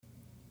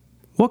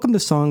Welcome to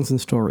Songs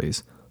and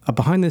Stories, a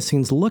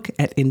behind-the-scenes look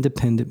at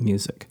independent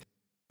music.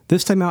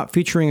 This time out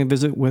featuring a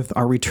visit with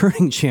our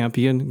returning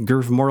champion,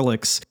 Gurf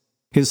Morlix,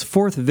 his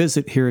fourth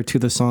visit here to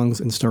the Songs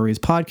and Stories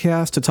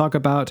podcast to talk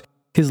about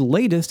his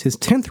latest, his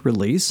 10th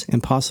release,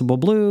 Impossible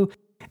Blue,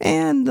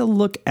 and a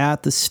look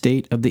at the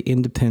state of the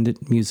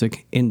independent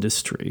music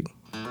industry.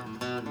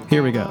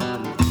 Here we go.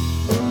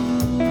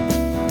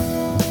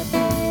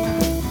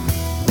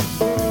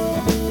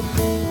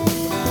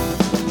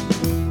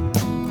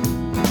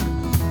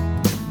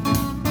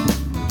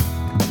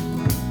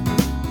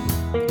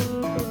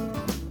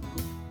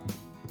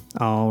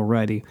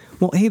 Alrighty.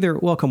 Well, hey there.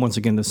 Welcome once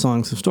again to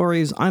Songs and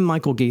Stories. I'm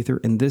Michael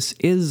Gaither, and this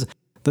is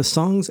the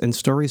Songs and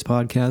Stories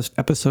podcast,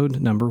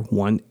 episode number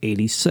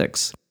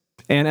 186.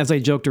 And as I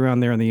joked around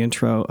there in the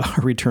intro,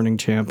 a returning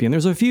champion.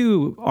 There's a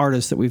few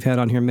artists that we've had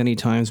on here many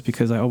times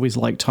because I always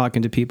like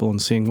talking to people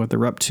and seeing what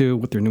they're up to,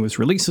 what their newest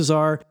releases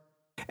are.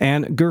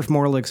 And Gurf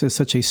Morlix is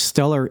such a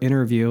stellar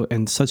interview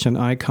and such an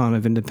icon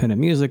of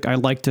independent music. I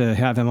like to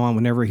have him on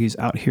whenever he's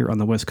out here on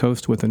the West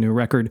Coast with a new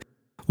record.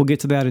 We'll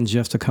get to that in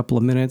just a couple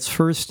of minutes.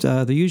 First,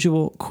 the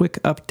usual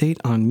quick update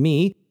on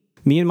me.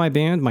 Me and my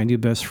band, my new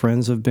best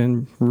friends, have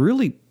been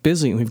really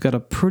busy. We've got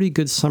a pretty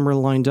good summer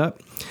lined up.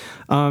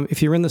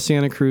 If you're in the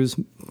Santa Cruz,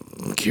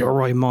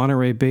 Gilroy,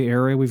 Monterey Bay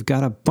area, we've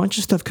got a bunch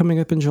of stuff coming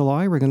up in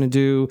July. We're going to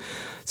do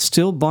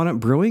Still Bonnet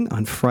Brewing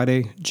on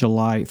Friday,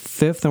 July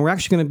 5th. And we're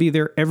actually going to be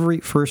there every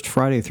first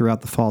Friday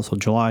throughout the fall. So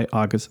July,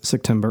 August,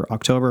 September,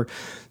 October.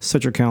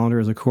 Set your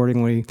calendars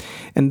accordingly.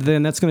 And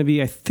then that's going to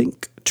be, I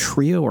think,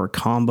 trio or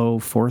combo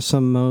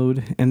foursome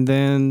mode. And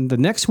then the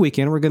next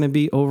weekend, we're going to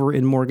be over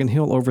in Morgan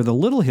Hill, over the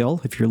Little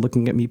Hill, if you're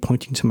looking at me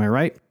pointing to my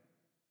right.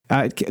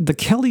 The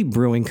Kelly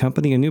Brewing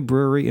Company, a new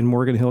brewery in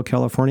Morgan Hill,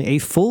 California, a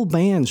full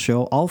band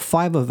show, all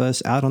five of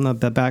us out on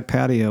the back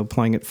patio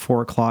playing at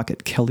 4 o'clock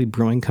at Kelly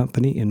Brewing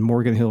Company in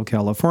Morgan Hill,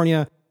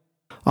 California.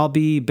 I'll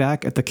be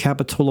back at the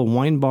Capitola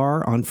Wine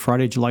Bar on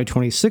Friday, July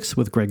 26th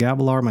with Greg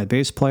Avalar, my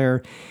bass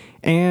player.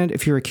 And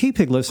if you're a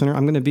K-Pig listener,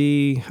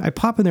 I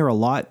pop in there a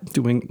lot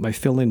doing my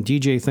fill-in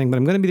DJ thing, but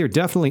I'm going to be there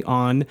definitely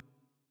on,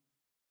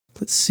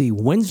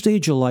 Wednesday,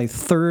 July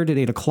 3rd at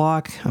 8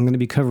 o'clock. I'm going to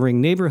be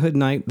covering Neighborhood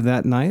Night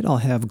that night. I'll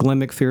have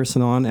Glenn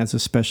McPherson on as a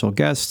special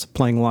guest,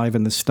 playing live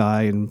in the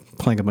sty and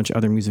playing a bunch of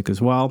other music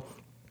as well.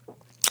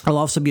 I'll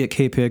also be at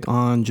K-Pig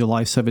on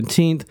July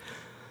 17th.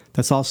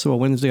 That's also a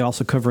Wednesday,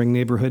 also covering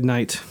Neighborhood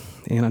Night.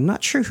 And I'm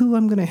not sure who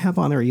I'm going to have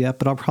on there yet,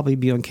 but I'll probably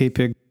be on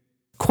K-Pig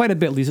quite a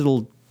bit. These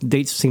little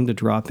dates seem to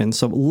drop in.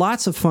 So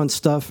lots of fun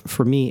stuff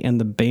for me and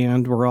the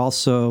band. We're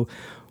also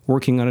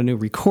working on a new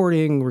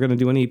recording. We're going to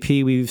do an EP.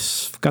 We've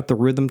got the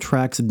rhythm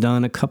tracks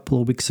done a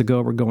couple of weeks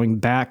ago. We're going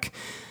back.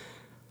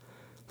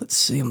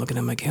 I'm looking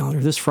at my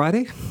calendar this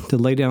Friday to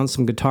lay down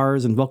some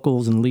guitars and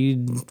vocals and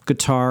lead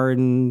guitar,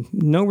 and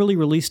no really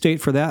release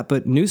date for that,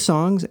 but new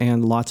songs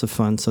and lots of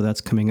fun. So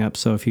that's coming up.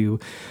 So if you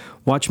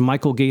watch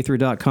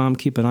michaelgaither.com,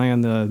 keep an eye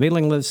on the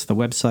mailing list, the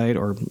website,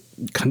 or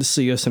come to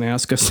see us and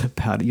ask us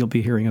about it. You'll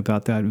be hearing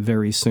about that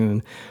very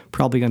soon,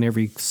 probably on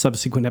every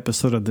subsequent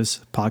episode of this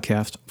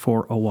podcast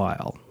for a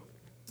while.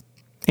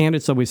 And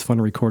it's always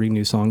fun recording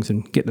new songs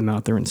and getting them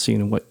out there and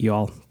seeing what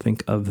y'all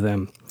think of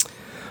them.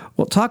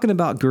 Well, talking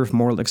about Gurf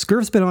Morlix,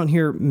 Gurf's been on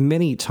here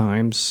many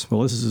times.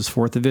 Well, this is his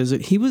fourth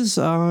visit. He was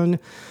on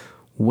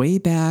way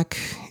back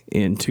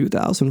in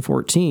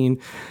 2014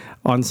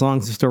 on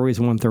Songs and Stories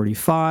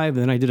 135.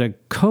 Then I did a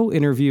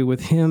co-interview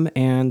with him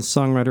and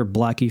songwriter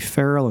Blackie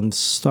Farrell in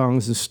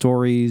Songs and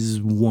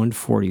Stories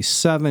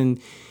 147.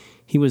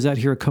 He was out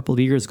here a couple of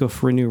years ago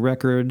for a new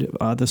record,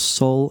 The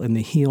Soul and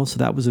the Heel. So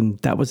that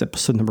was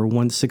episode number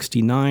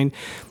 169.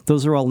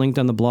 Those are all linked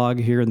on the blog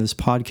here in this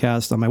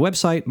podcast on my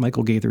website,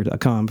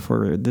 michaelgaither.com,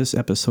 for this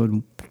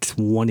episode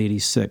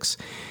 186.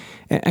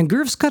 And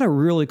Gurf's got a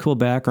really cool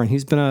background.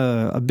 He's been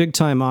a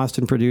big-time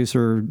Austin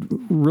producer,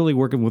 really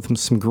working with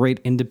some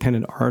great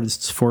independent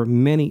artists for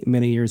many,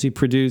 many years. He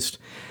produced,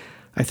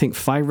 I think,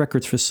 5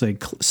 records for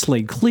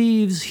Slade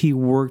Cleaves. He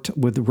worked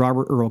with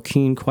Robert Earl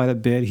Keen quite a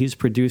bit. He's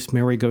produced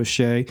Mary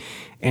Gauthier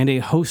and a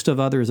host of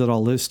others that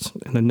I'll list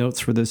in the notes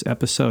for this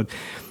episode.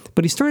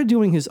 But he started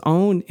doing his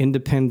own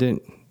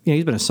independent,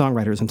 he's been a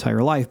songwriter his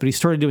entire life, but he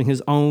started doing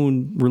his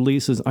own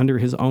releases under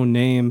his own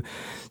name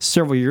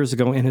several years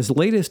ago. And his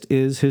latest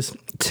is his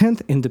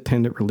 10th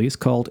independent release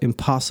called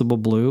Impossible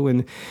Blue.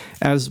 And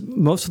as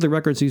most of the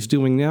records he's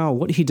doing now,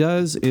 what he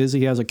does is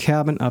he has a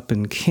cabin up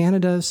in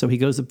Canada. So he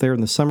goes up there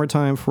in the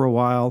summertime for a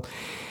while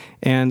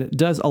and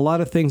does a lot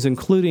of things,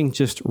 including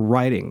just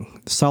writing,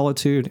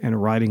 solitude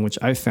and writing, which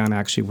I found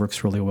actually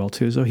works really well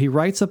too. So he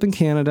writes up in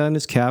Canada in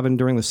his cabin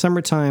during the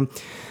summertime,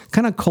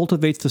 kind of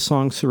cultivates the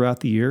songs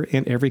throughout the year,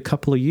 and every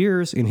couple of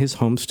years in his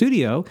home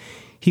studio,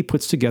 he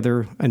puts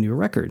together a new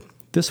record.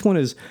 This one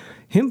is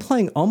him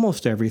playing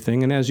almost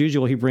everything, and as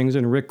usual, he brings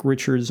in Rick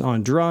Richards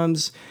on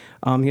drums.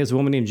 He has a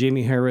woman named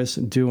Jamie Harris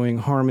doing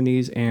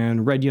harmonies,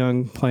 and Red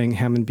Young playing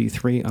Hammond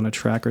B3 on a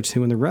track or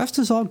two, and the rest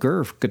is all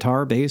Gurf,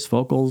 guitar, bass,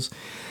 vocals,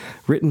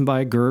 written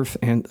by Gurf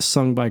and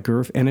sung by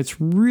Gurf, and it's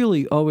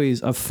really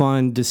always a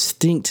fun,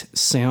 distinct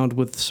sound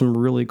with some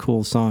really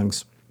cool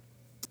songs.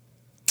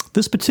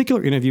 This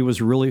particular interview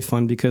was really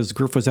fun because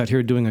Gurf was out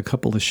here doing a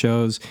couple of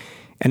shows,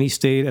 and he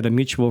stayed at a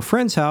mutual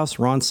friend's house,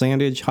 Ron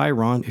Sandage. Hi,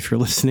 Ron, if you're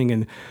listening.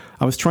 And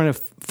I was trying to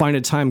find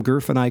a time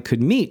Gurf and I could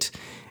meet.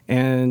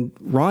 And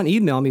Ron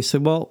emailed me,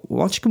 said, well, why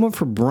don't you come over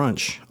for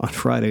brunch on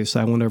Friday?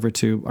 So I went over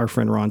to our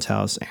friend Ron's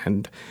house,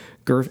 and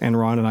Gurf and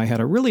Ron and I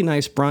had a really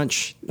nice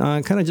brunch,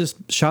 kind of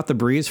just shot the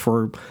breeze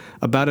for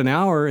about an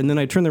hour. And then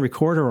I turned the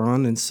recorder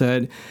on and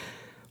said,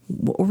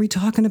 what were we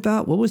talking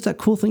about? What was that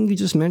cool thing you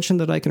just mentioned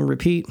that I can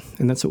repeat?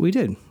 And that's what we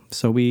did.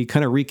 So we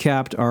kind of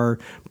recapped our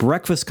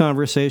breakfast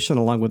conversation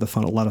along with a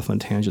lot of fun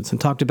tangents,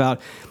 and talked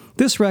about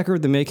this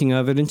record, the making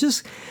of it, and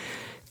just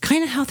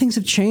kind of how things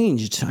have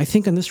changed. I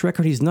think on this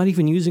record, he's not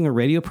even using a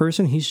radio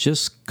person. He's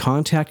just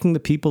contacting the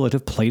people that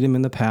have played him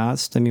in the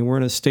past. I mean, we're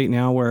in a state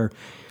now where,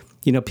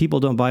 you know, people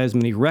don't buy as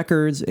many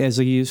records as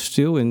they used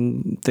to,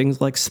 and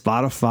things like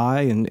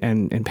Spotify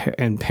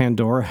and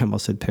Pandora, I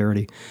almost said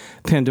parody,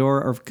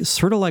 Pandora are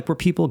sort of like where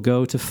people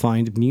go to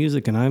find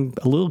music, and I'm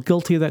a little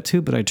guilty of that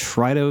too, but I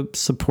try to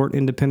support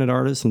independent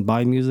artists and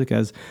buy music,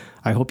 as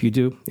I hope you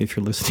do. If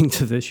you're listening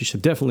to this, you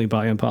should definitely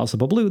buy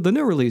Impossible Blue, the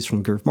new release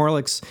from Gurf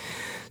Morlix.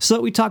 So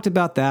we talked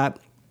about that,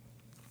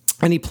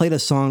 and he played a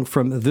song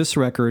from this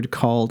record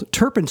called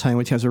Turpentine,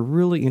 which has a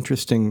really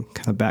interesting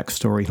kind of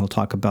backstory. He'll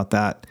talk about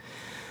that.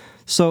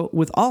 So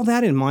with all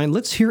that in mind,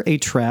 let's hear a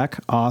track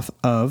off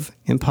of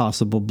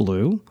Impossible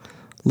Blue.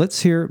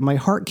 Let's hear My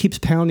Heart Keeps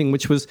Pounding,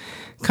 which was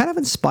kind of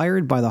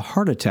inspired by the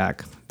heart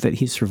attack that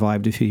he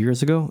survived a few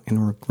years ago, and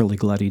we're really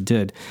glad he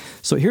did.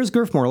 So here's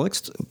Gurf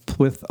Morlix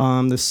with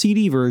the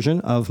CD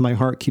version of My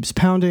Heart Keeps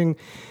Pounding,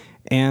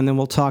 and then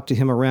we'll talk to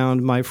him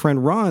around my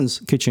friend Ron's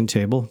kitchen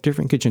table,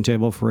 different kitchen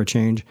table for a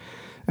change,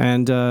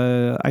 and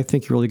I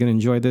think you're really going to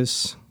enjoy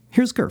this.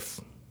 Here's Gurf.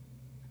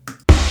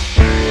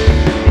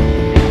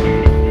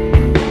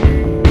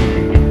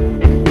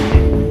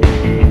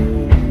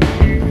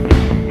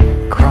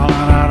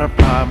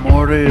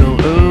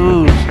 Primordial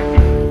ooze,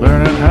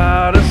 learning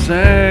how to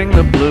sing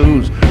the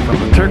blues from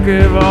the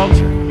turkey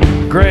vulture,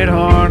 great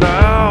horned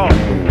owl,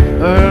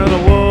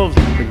 the wolves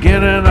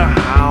beginning to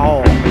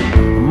howl.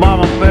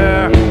 Mama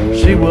bear,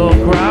 she will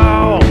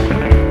growl.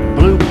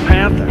 Blue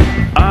panther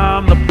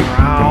on the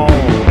prowl.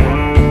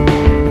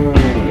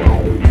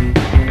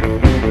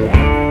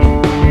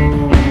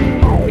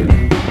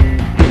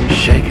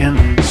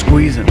 Shaking,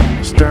 squeezing,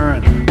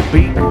 stirring,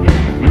 beating,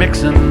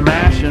 mixing,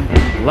 mashing.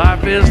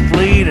 Life is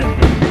fleeting.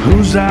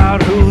 Who's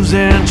out, who's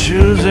in,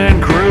 choosing,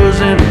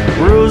 cruising,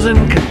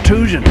 bruising,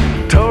 contusion,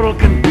 total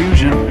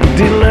confusion,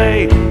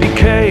 delay,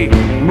 decay,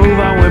 move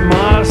on we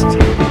must,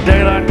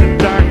 daylight to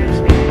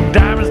darkness,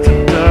 diamonds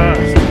to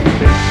dust.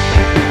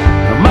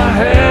 My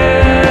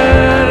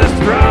head is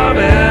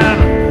throbbing,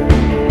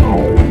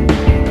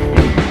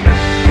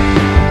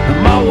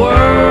 my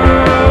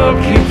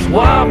world keeps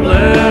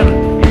wobbling.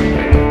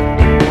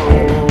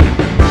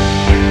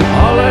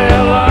 All the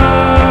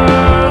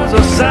alarms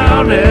are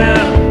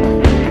sounding,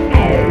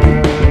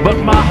 but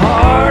my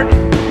heart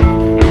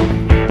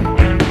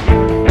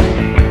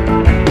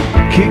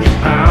keeps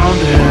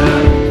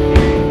pounding.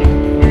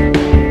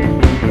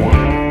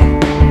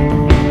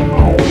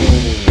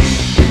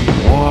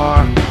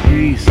 War,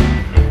 peace,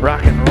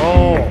 rock and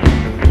roll,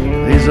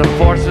 these are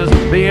forces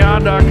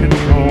beyond our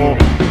control.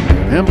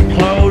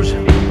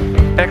 Implosion,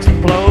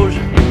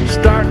 explosion,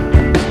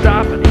 starting,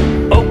 stopping,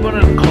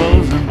 opening,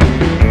 closing.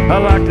 I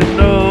like to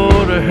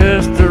know the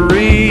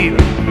history.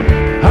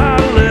 I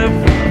live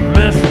for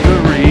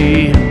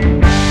mystery.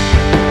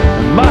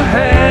 My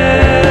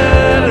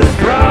head is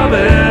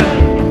throbbing,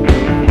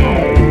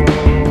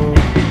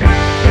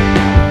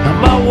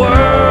 my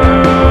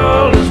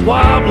world is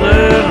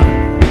wobbling.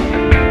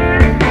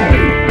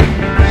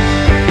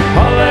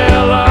 All the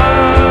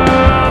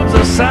alarms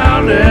are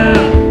sounding,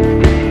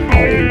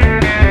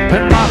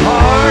 and my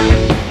heart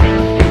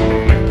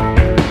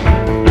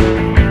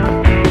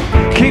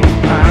keeps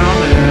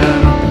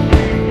pounding.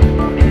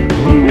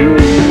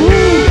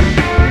 Ooh.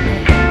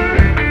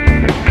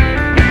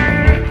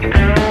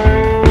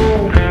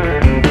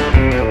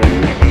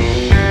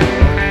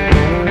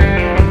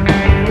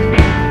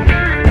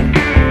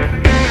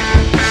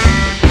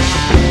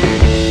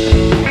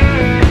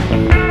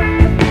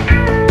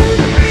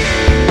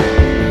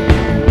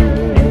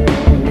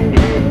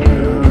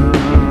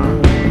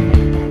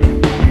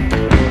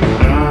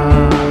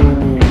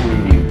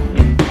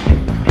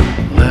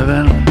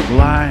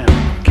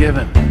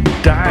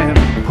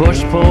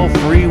 Push, pull,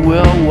 free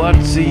will,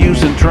 what's the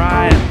use in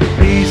trying?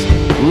 Peace,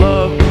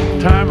 love,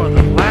 time or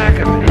the lack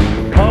of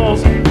it.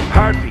 Pulse,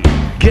 heartbeat,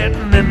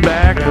 getting in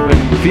back of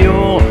it.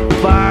 Fuel,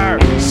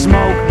 fire,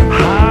 smoke,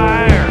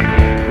 higher.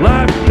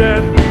 Life,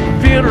 death,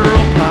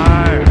 funeral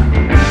pyre.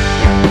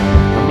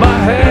 My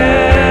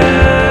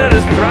head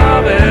is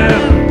throbbing,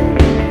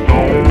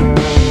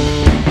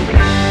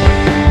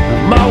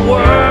 my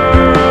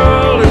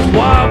world is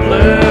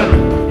wobbling.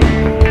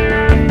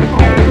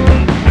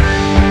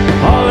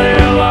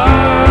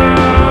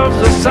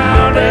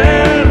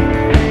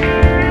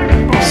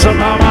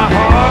 Somehow my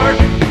heart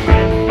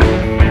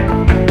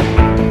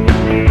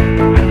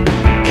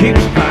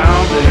keeps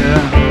pounding.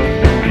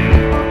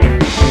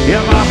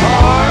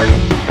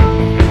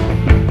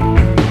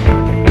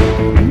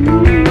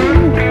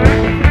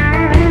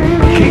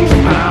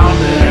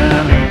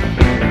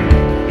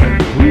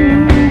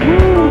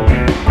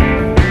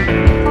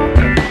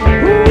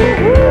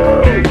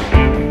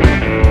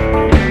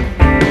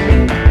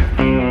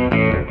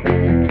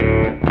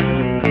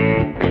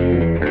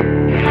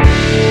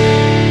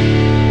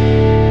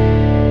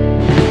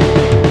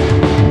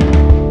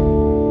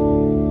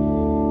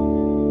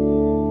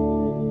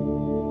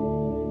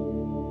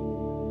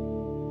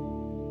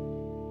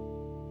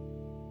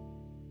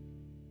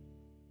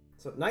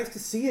 So nice to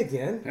see you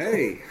again.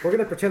 Hey. We're going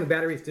to pretend the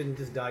batteries didn't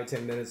just die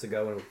 10 minutes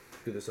ago and we'll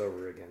do this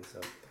over again.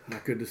 So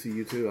Good to see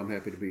you too. I'm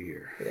happy to be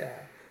here. yeah.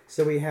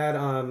 So we had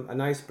a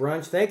nice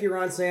brunch. Thank you,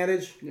 Ron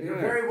Sandage. Yeah. You're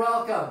very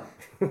welcome.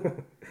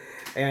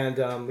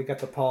 And we got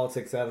the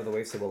politics out of the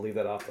way, so we'll leave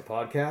that off the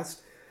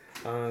podcast.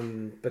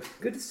 But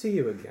good to see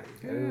you again.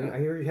 And I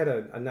hear you had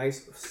a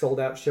nice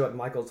sold-out show at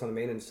Michael's on the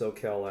Main in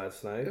SoCal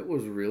last night. It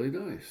was really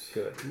nice.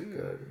 Good,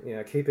 good.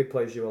 Yeah, K-Pig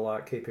plays you a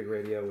lot, K-Pig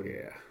Radio. And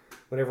Yeah.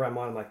 whenever I'm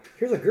on, I'm like,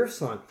 here's a Gurf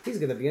song. He's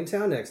going to be in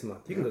town next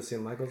month. You can go see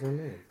him Michael's on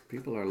Main.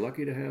 People are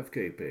lucky to have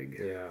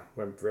K-Pig. Yeah,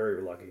 I'm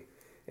very lucky.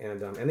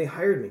 And they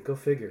hired me. Go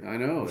figure. I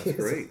know. That's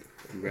great.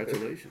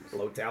 Congratulations.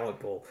 Low talent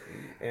pool.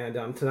 And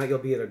tonight you'll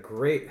be at a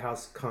great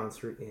house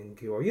concert in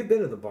Gurf. You've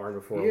been to the barn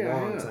before a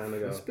long time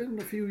ago. It's been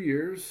a few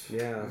years.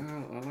 Yeah.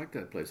 I like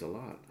that place a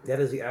lot. That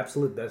is the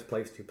absolute best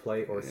place to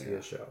play or see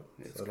a show.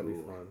 It's so it'll be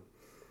cool. fun.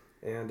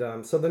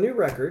 And so the new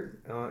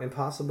record,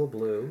 Impossible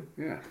Blue.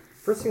 Yeah.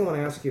 First thing I want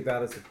to ask you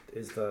about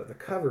is the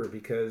cover,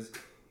 because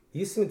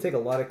you seem to take a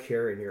lot of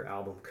care in your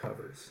album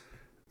covers.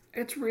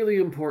 It's really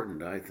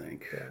important, I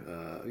think.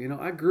 Yeah.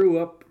 I grew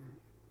up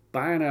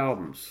buying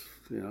albums.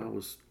 I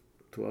was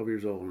 12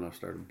 years old when I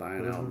started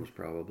buying albums,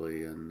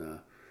 probably,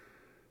 and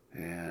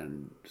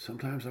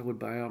sometimes I would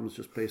buy albums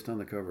just based on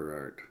the cover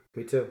art.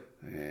 Me too.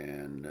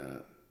 And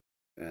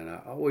I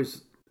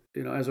always,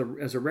 as a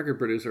record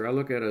producer, I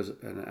look at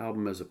an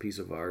album as a piece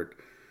of art,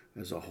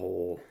 as a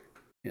whole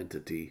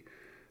entity.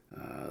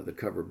 The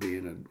cover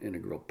being an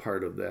integral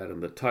part of that,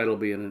 and the title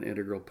being an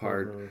integral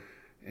part.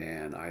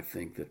 And I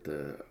think that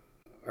the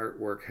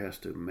artwork has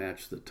to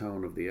match the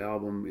tone of the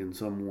album in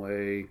some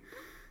way,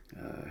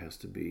 has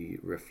to be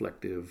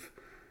reflective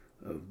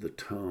of the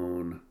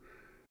tone.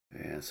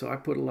 And so I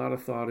put a lot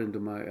of thought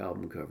into my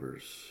album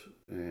covers,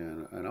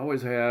 and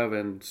always have,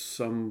 and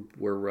some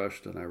were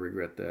rushed, and I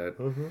regret that.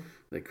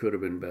 They could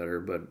have been better,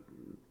 but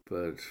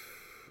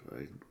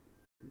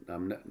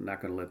I'm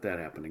not going to let that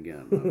happen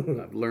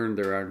again. I've learned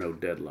there are no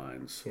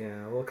deadlines.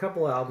 Yeah, well, a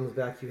couple of albums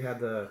back, you had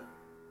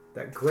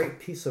that great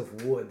piece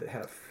of wood that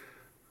had a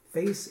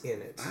face in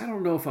it. I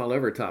don't know if I'll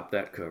ever top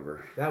that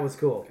cover. That was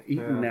cool.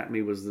 Eatin' at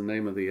Me was the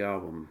name of the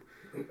album,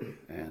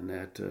 and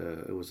that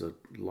it was a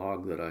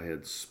log that I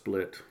had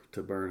split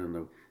to burn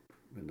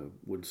in the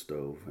wood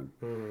stove,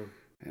 and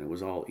it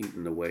was all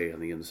eaten away on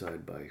the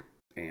inside by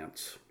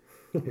ants,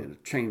 and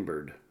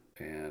chambered,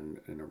 and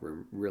in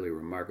a really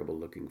remarkable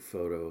looking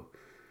photo.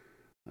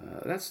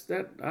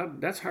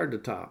 That's hard to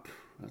top.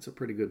 That's a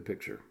pretty good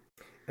picture.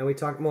 And we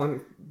talked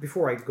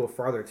before I go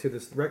farther too.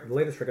 This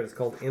latest record is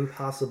called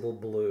Impossible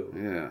Blue.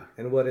 Yeah.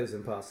 And what is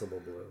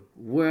Impossible Blue?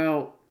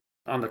 Well,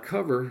 on the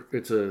cover,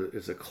 it's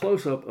a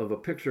close up of a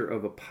picture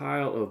of a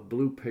pile of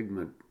blue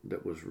pigment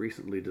that was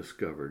recently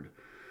discovered,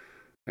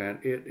 and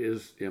it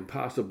is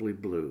impossibly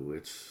blue.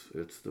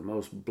 It's the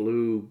most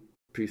blue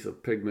piece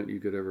of pigment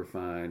you could ever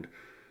find,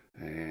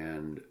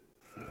 and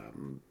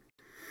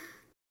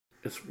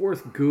it's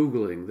worth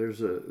Googling.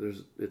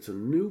 It's a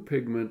new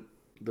pigment.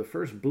 The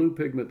first blue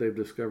pigment they've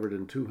discovered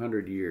in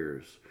 200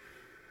 years.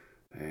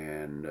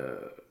 And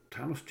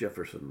Thomas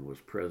Jefferson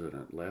was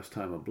president last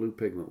time a blue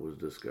pigment was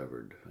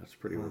discovered. That's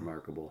pretty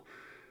remarkable.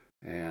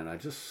 And I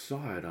just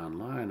saw it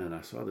online, and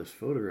I saw this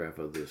photograph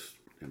of this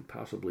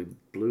impossibly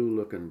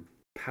blue-looking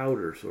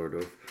powder, sort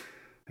of.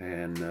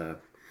 And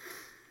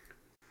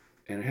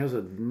it has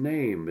a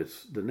name.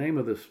 The name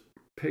of this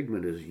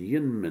pigment is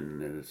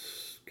Yinmin, and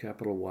it's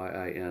capital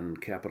Y-I-N,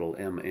 capital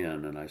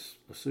M-N, and I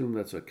assume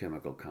that's a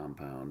chemical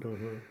compound,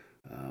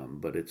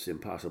 but it's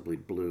impossibly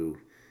blue.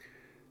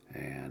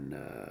 And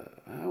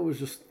I was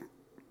just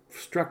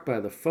struck by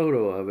the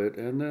photo of it,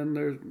 and then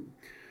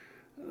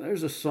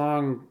there's a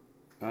song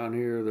on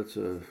here it's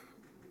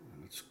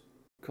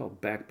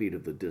called Backbeat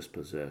of the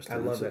Dispossessed. I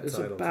love that It's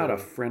title, about too. a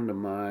friend of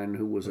mine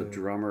who was a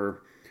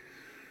drummer,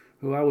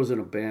 who I was in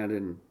a band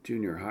in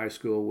junior high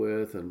school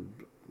with, and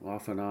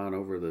off and on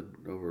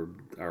over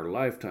our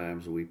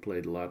lifetimes, we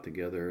played a lot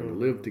together and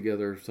lived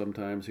together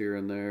sometimes here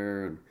and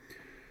there,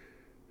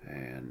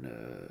 and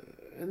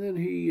then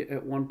he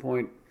at one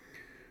point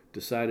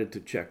decided to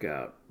check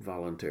out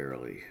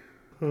voluntarily,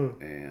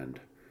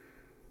 and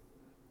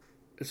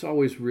it's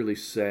always really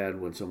sad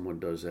when someone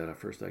does that. At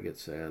first I get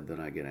sad, then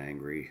I get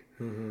angry,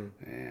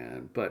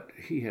 but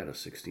he had a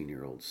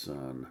 16-year-old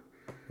son,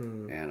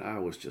 and I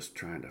was just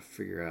trying to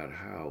figure out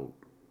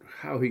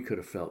how he could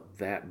have felt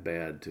that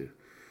bad to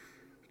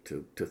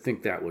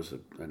think that was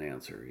an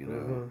answer,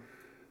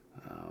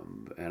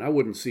 and I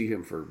wouldn't see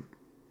him for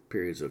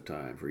periods of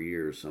time, for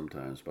years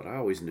sometimes, but I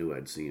always knew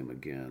I'd see him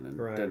again, and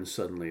then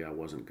suddenly I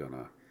wasn't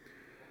gonna,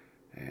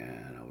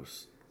 and I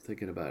was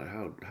thinking about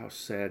how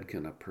sad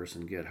can a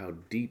person get, how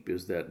deep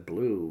is that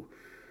blue,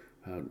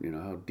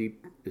 how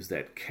deep is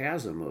that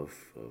chasm of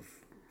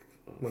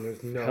when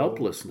there's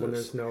helplessness, when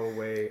there's no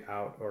way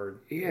out, or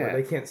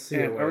they can't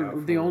see a way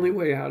out. The only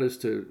way out is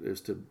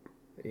to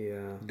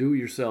Yeah. do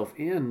yourself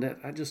in. That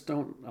I just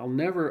don't. I'll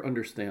never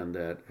understand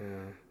that.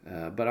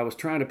 Yeah. But I was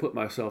trying to put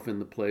myself in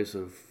the place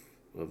of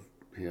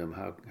him.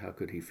 How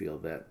could he feel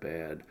that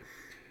bad?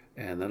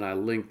 And then I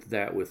linked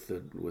that with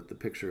the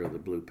picture of the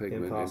blue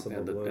pigment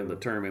and the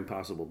term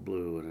impossible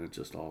blue, and it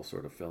just all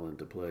sort of fell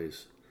into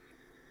place.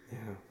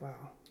 Yeah,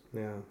 wow.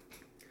 Yeah.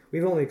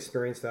 We've only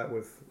experienced that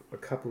with a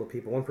couple of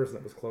people. One person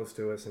that was close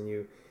to us, and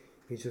you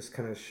just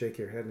kind of shake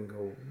your head and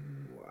go,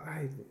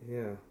 why?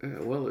 Yeah.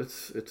 Well,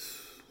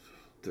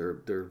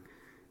 they're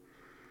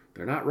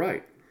not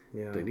right.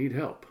 Yeah. They need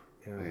help.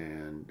 Yeah.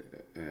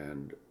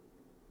 And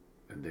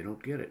they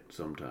don't get it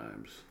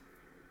sometimes.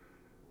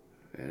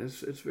 And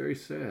it's very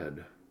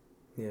sad.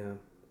 Yeah.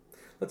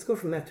 Let's go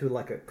from that to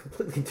like a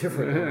completely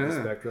different end of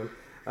the spectrum.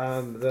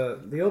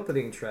 The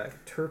opening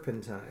track,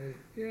 Turpentine.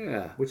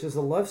 Yeah. Which is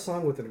a love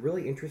song with a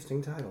really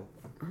interesting title.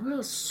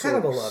 Well, kind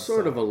of a love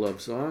sort song. of a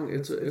love song.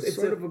 It's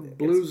sort of a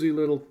bluesy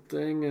little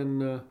thing,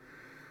 and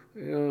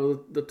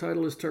the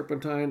title is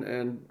Turpentine,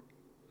 and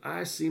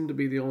I seem to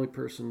be the only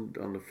person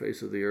on the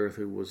face of the earth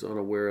who was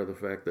unaware of the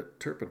fact that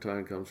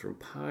turpentine comes from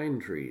pine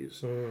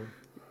trees. Mm.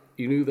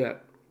 You knew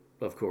that,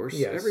 of course.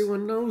 Yes.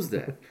 Everyone knows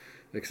that,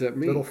 except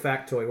me. Little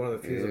factoid, one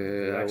of the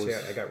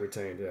few I got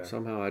retained. Yeah.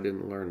 Somehow I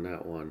didn't learn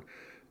that one.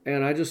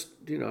 And I just,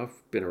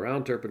 I've been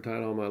around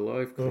turpentine all my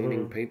life,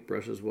 cleaning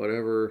paintbrushes,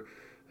 whatever,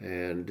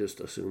 and just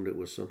assumed it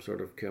was some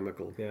sort of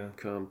chemical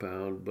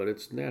compound, but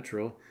it's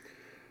natural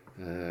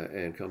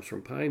and comes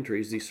from pine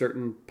trees. These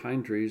certain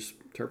pine trees,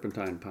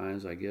 turpentine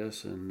pines, I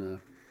guess, and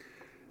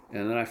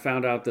then I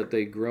found out that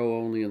they grow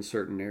only in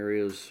certain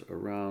areas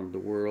around the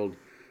world,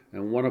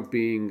 and one of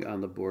being on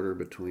the border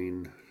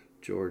between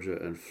Georgia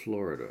and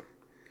Florida.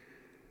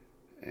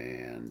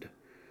 And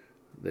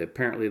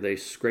apparently they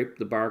scrape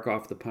the bark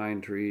off the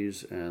pine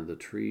trees, and the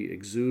tree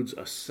exudes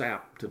a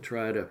sap to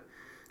try to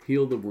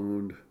heal the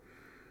wound,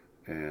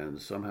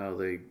 and somehow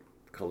they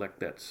collect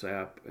that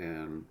sap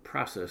and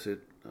process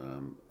it.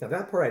 Now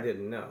that part I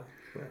didn't know.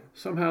 Yeah.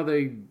 Somehow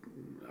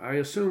I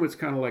assume it's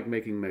kind of like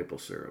making maple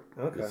syrup.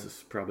 Okay. This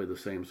is probably the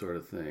same sort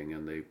of thing,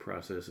 and they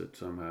process it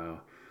somehow,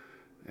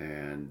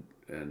 and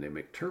they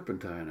make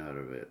turpentine out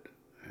of it.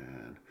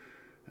 And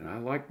I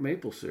like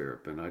maple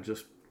syrup, and I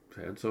just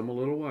had some a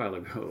little while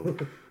ago.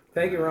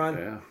 Thank you, Ron.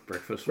 Yeah,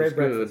 breakfast Great was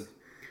breakfast.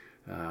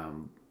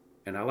 Good.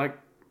 And I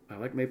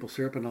like maple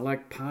syrup, and I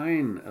like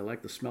pine. I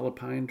like the smell of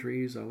pine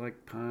trees. I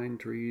like pine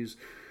trees.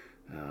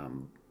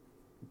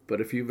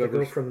 But if you've ever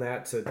go from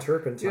that to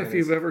turpentine, if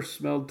you've ever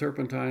smelled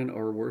turpentine,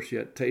 or worse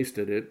yet,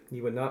 tasted it,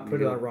 you would not put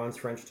it on Ron's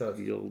French toast.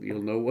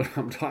 You'll know what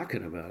I'm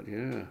talking about.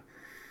 Yeah.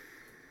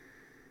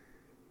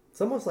 It's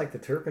almost like the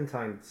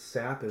turpentine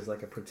sap is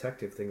like a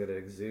protective thing that it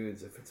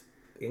exudes if it's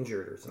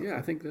injured or something. Yeah,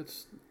 I think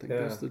that's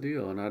the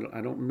deal. And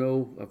I don't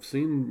know. I've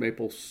seen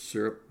maple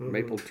syrup,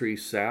 maple tree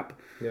sap,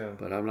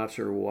 but I'm not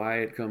sure why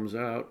it comes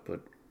out.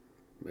 But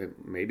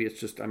maybe it's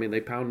just. I mean,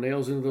 they pound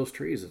nails into those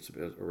trees. It's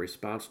a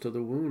response to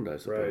the wound, I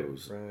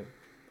suppose. Right.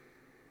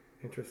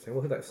 Interesting.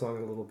 We'll hit that song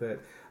in a little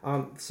bit.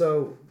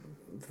 So,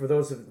 for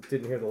those who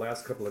didn't hear the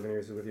last couple of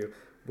interviews with you,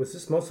 was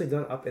this mostly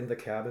done up in the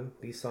cabin?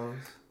 These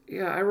songs?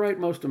 Yeah, I write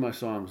most of my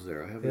songs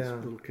there. I have this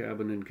little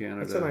cabin in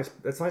Canada.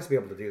 That's nice to be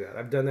able to do that.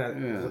 I've done that.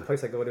 There's a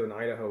place I go to in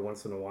Idaho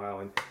once in a while,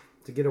 and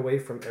to get away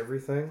from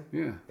everything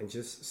and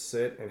just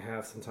sit and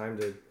have some time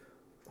to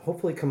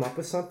hopefully come up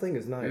with something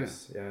is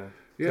nice. Yeah.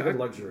 It's a good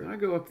luxury. I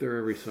go up there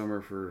every summer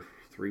for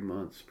 3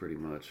 months pretty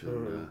much,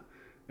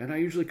 and I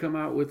usually come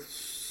out with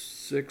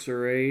 6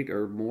 or 8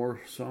 or more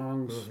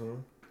songs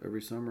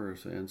every summer,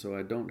 and so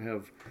I don't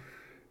have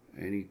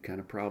any kind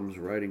of problems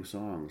writing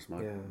songs.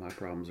 My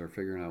problems are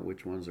figuring out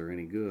which ones are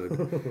any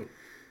good.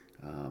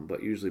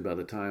 But usually by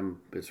the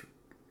time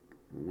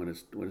when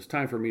it's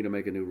time for me to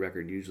make a new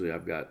record, usually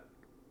I've got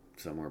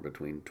somewhere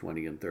between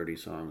 20 and 30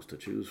 songs to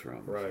choose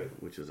from,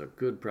 which is a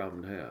good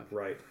problem to have.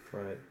 Right.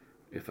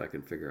 If I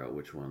can figure out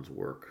which ones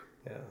work.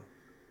 Yeah.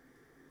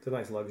 It's a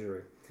nice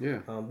luxury. Yeah.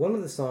 One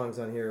of the songs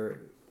on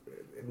here,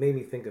 it made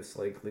me think of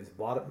Slade Cleave's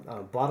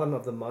Bottom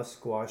of the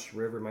Musquash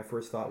River. My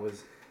first thought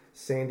was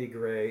Sandy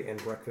Gray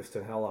and Breakfast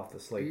in Hell off the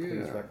Slade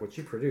Cleave's record, which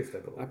you produced, I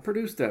believe. I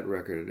produced that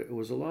record. It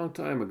was a long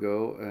time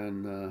ago,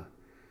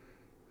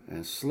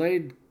 and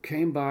Slade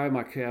came by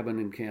my cabin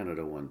in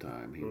Canada one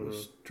time. He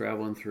was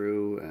traveling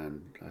through,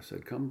 and I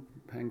said, "Come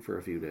hang for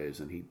a few days,"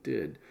 and he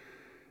did.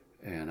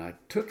 And I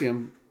took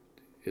him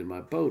in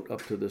my boat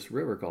up to this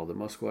river called the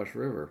Musquash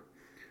River,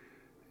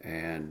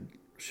 and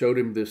showed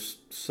him this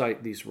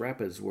site, these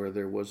rapids, where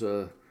there was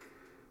a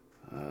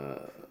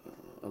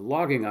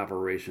logging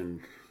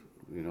operation,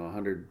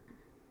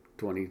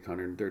 120,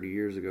 130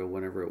 years ago,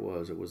 whenever it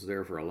was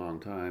there for a long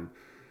time,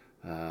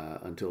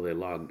 until they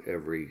logged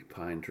every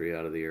pine tree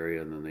out of the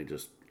area, and then they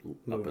just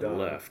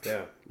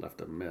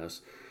left a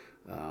mess.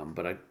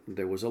 But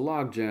there was a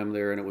log jam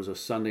there, and it was a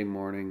Sunday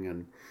morning,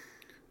 and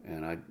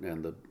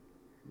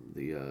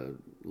the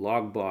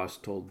log boss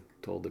told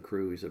the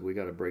crew, he said, "We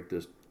got to break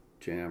this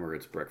jam or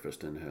it's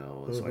breakfast in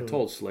hell." And so I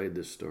told Slade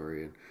this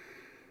story,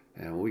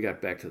 and when we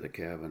got back to the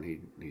cabin,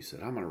 he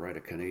said, "I'm going to write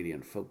a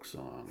Canadian folk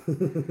song."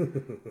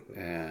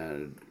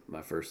 And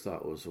my first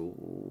thought was,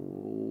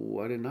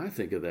 why didn't I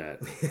think of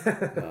that?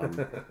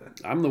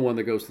 I'm the one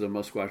that goes to the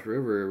Musquash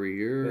River every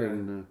year,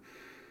 and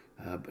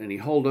And he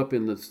holed up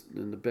in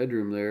the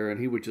bedroom there, and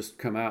he would just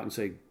come out and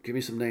say, "Give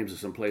me some names of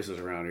some places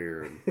around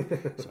here."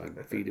 And so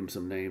I'd feed him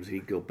some names.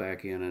 He'd go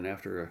back in, and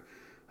after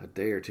a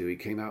day or two, he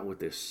came out with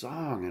this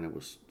song, and it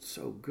was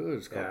so good.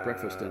 It's called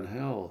 "Breakfast in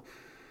Hell,"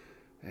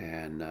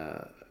 and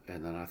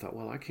then I thought,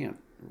 well, I can't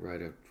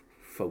write a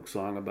folk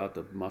song about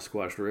the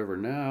Musquash River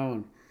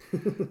now.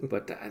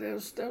 But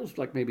that was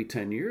like maybe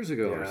 10 years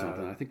ago or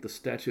something. I think the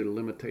statute of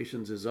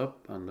limitations is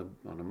up on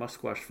the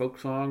Musquash folk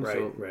song.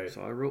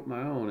 So I wrote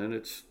my own, and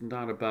it's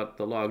not about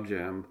the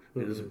logjam.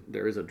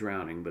 There is a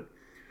drowning, but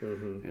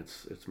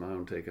it's my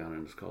own take on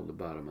it. It's called "The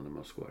Bottom of the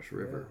Musquash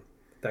River."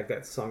 Yeah.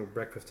 That song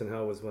 "Breakfast in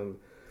Hell" was when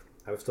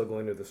I was still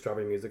going to the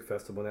Strawberry Music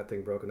Festival when that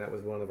thing broke, and that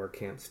was one of our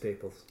camp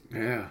staples.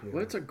 Yeah,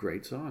 well, it's a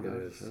great song.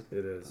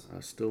 It is.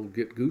 I still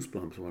get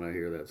goosebumps when I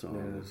hear that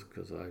song.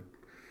 Because I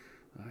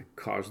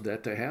caused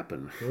that to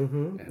happen.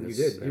 And you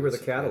did. You were the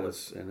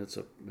catalyst. And it's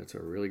a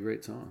really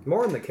great song.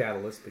 More than the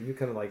catalyst, but you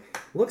kind of like,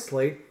 look,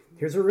 Slade,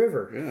 here's a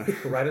river.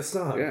 Yeah. Write a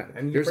song. Yeah.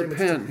 And here's a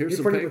pen. Here's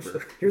some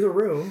paper. Here's a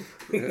room.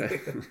 Yeah.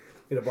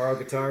 Borrow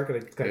a guitar,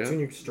 kind of tune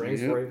your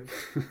strings for you.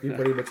 You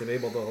pretty much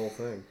enabled the whole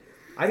thing.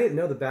 I didn't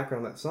know the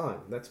background of that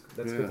song. That's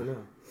good to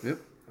know. Yep.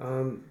 I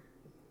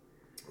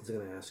was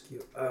going to ask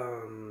you.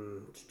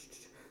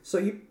 So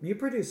you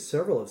produced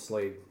several of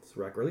Slade's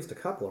records, or at least a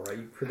couple, right?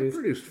 I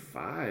produced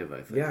 5,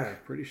 I think. Yeah.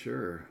 Pretty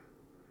sure.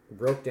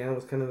 Broke Down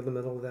was kind of in the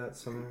middle of that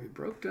somewhere.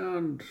 Broke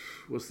Down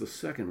was the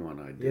second one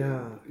I did.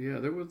 Yeah. Yeah,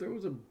 there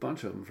was a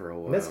bunch of them for a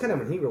while. And that's kind of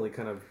when he really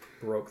kind of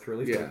broke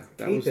through. At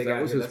least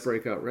that was his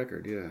breakout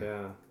record, yeah.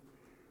 Yeah.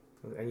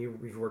 And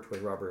you've worked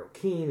with Robert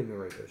O'Keefe and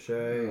Murray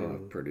Boucher.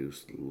 I've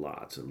produced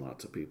lots and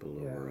lots of people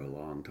over a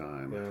long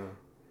time. Yeah.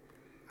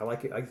 I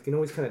like it. I can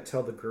always kind of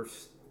tell the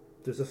Gurf.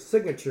 There's a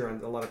signature on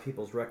a lot of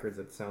people's records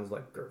that sounds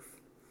like Gurf.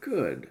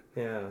 Good.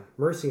 Yeah.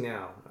 Mercy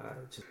Now.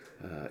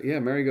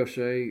 Mary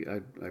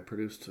Gaucher, I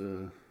produced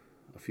a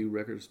few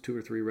records, 2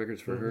 or 3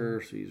 records for her.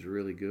 She's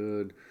really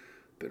good.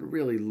 Been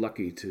really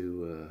lucky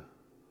to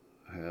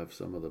have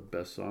some of the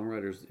best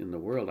songwriters in the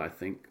world, I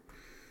think.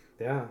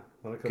 Yeah.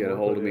 Get a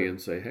hold of me and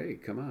say, "Hey,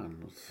 come on,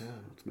 let's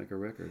make a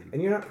record."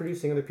 And you're not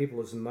producing other people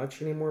as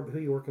much anymore, but who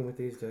are you working with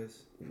these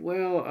days?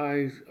 Well,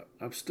 I'm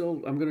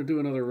going to do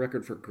another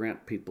record for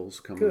Grant Peoples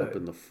coming up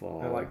in the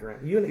fall. I like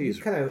Grant. You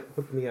kind of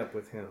hooked me up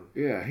with him.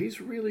 Yeah, he's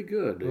really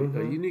good.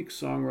 A unique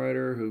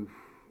songwriter who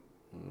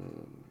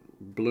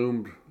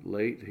bloomed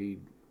late. He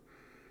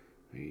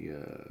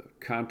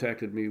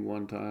contacted me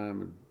one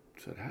time and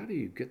said, "How do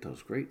you get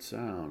those great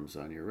sounds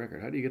on your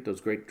record? How do you get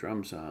those great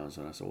drum sounds?"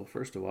 And I said, "Well,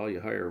 first of all,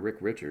 you hire Rick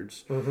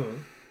Richards,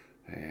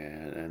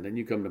 and then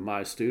you come to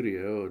my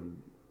studio."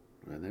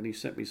 And then he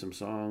sent me some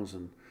songs,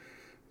 and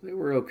they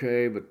were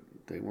okay, but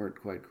they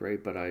weren't quite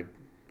great. But I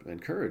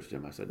encouraged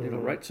him. I said,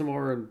 write some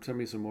more and send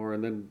me some more.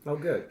 And then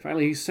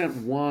finally he sent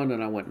one,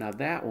 and I went, "Now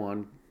that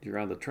one, you're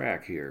on the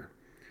track here."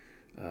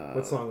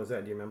 What song was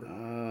that? Do you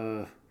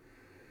remember?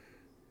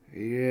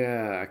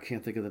 Yeah, I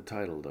can't think of the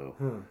title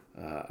though.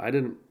 I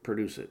didn't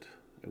produce it.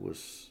 It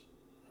was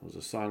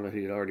a song that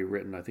he had already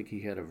written. I think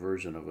he had a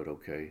version of it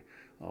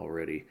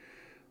already.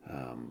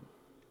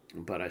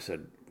 But I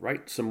said,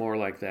 "Write some more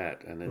like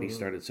that." And then he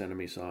started sending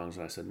me songs.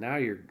 And I said, "Now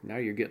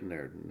you're getting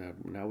there.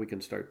 Now we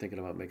can start thinking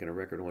about making a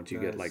record once you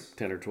get like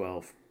 10 or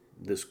 12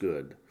 this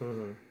good."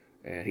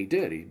 And he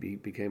did. He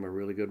became a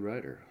really good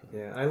writer.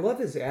 Yeah, I love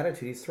his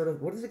attitude. He's sort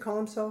of, what does he call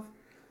himself?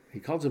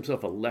 He calls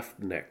himself a left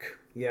neck.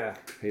 Yeah.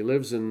 He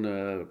lives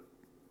in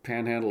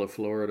Panhandle of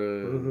Florida,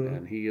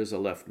 and he is a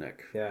left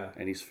neck. Yeah.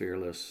 And he's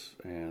fearless,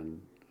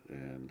 and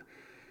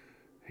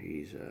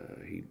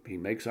he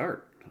makes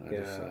art.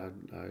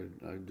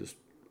 I just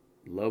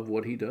love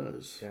what he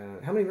does. Yeah.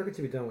 How many records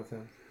have you done with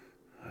him?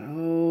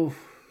 Oh,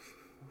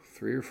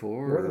 3 or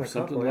 4 or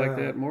something like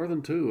that. More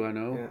than 2, I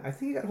know. Yeah. I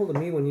think he got hold of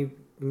me when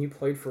you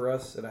played for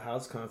us at a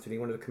house concert. He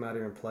wanted to come out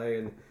here and play,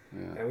 and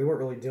we weren't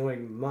really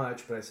doing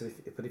much. But I said,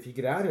 if you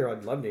get out here,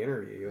 I'd love to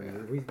interview you.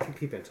 And we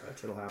keep in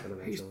touch. It'll happen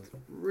eventually. He's a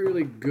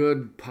really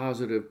good,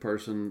 positive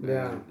person.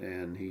 Yeah.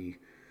 And he's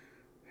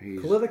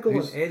political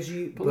and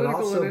edgy, but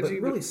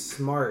really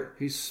smart.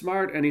 He's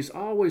smart, and he's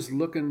always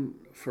looking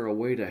for a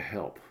way to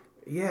help.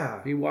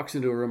 Yeah. He walks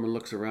into a room and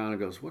looks around and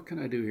goes, "What can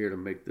I do here to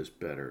make this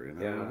better?" You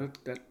know,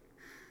 that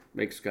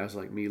makes guys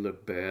like me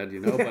look bad,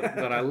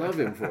 but I love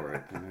him for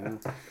it.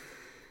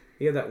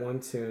 He had that one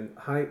tune,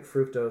 High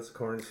Fructose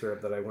Corn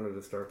Syrup, that I wanted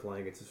to start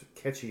playing. It's just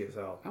catchy as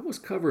hell. I was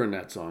covering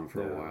that song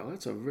for a while.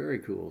 That's a very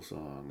cool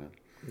song.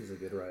 He's a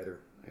good writer.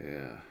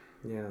 Yeah.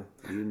 Yeah.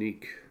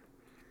 Unique.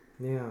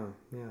 Yeah.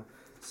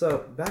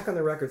 So, back on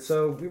the record.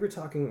 So, we were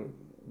talking,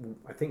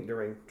 I think,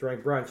 during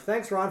brunch.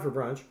 Thanks, Ron, for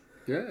brunch.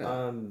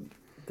 Yeah.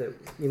 That,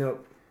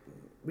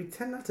 we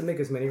tend not to make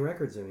as many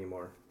records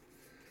anymore.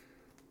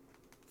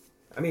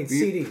 I mean,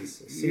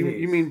 CDs.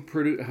 You mean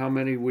how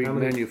many we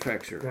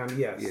manufacture?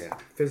 Yes. Yeah.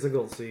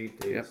 Physical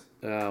CDs.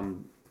 Yep.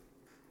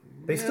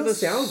 They still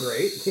sound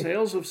great.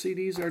 Sales of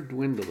CDs are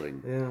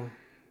dwindling. Yeah.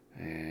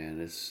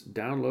 And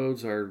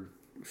downloads are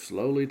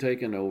slowly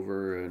taking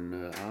over,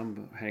 and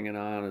I'm hanging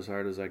on as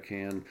hard as I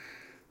can.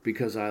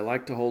 because I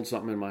like to hold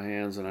something in my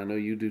hands, and I know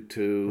you do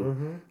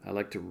too. I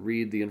like to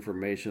read the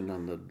information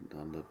on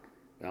the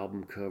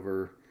album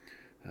cover.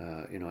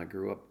 I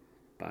grew up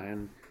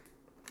buying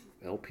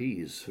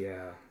LPs.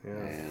 Yeah.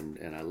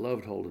 And I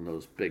loved holding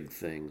those big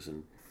things,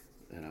 and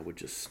I would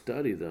just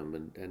study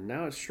them. And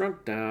now it's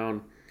shrunk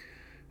down.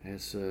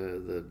 It's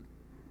the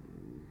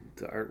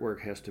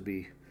artwork has to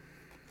be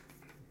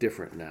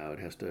different now. It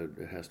has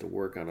to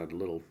work on a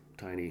little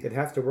tiny. It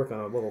has to work on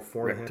a little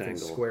 4.5 inch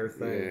rectangle. square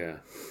thing.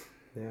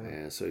 Yeah.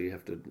 And so you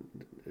have to.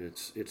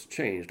 It's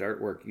changed.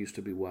 Artwork used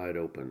to be wide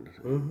open,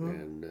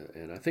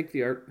 and I think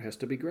the art has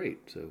to be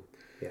great. So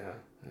yeah,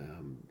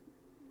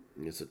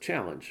 it's a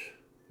challenge.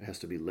 It has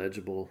to be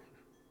legible.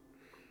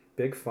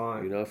 Big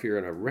font. If you're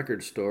in a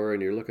record store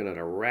and you're looking at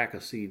a rack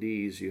of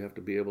CDs, you have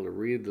to be able to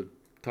read the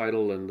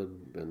title and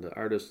the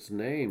artist's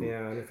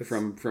name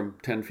from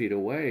 10 feet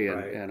away.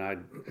 Right. And I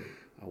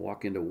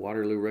walk into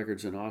Waterloo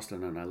Records in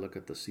Austin and I look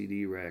at the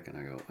CD rack and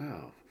I go,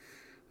 wow,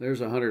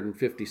 there's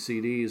 150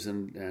 CDs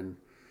and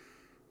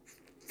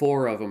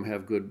 4 of them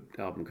have good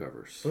album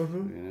covers.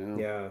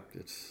 Yeah.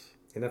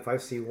 And if I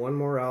see one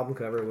more album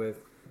cover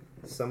with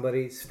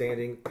somebody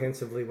standing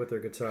pensively with their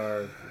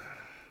guitar.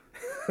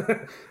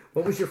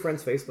 What was your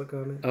friend's Facebook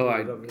comment? Oh,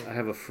 I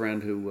have a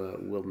friend who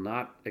will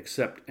not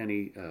accept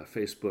any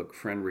Facebook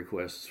friend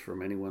requests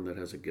from anyone that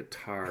has a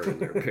guitar in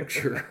their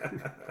picture.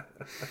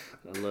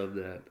 I love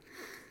that.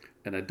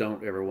 And I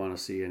don't ever want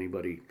to see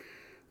anybody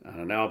on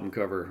an album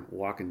cover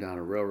walking down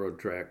a railroad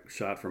track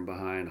shot from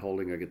behind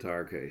holding a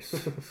guitar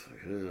case.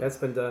 That's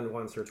been done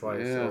once or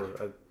twice or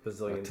a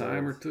bazillion times. A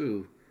time or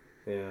two.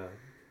 Yeah.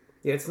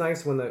 Yeah, it's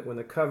nice when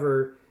the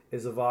cover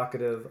is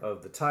evocative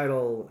of the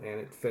title and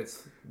it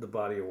fits the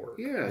body of work.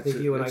 Yeah, I think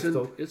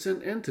it's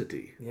an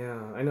entity.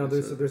 Yeah, I know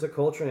there's a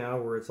culture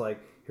now where it's like,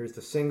 here's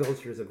the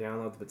singles, here's the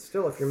downloads, but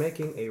still, if you're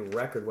making a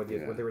record,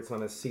 whether it's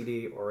on a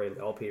CD or an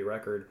LP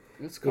record,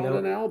 it's called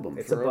an album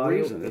for a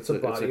reason. It's a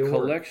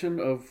collection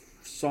of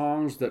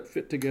songs that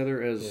fit together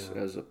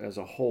as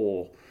a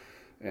whole,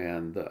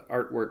 and the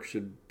artwork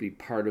should be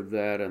part of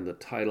that, and the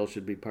title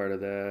should be part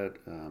of that.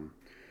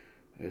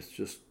 It's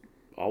just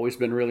always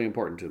been really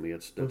important to me.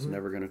 It's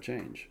never going to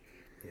change.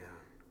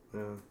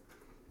 Yeah.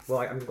 Well,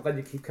 I'm glad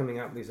you keep coming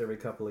out with these every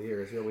couple of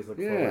years. You always look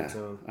forward to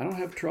them. I don't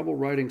have trouble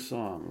writing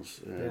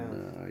songs,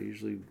 and I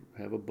usually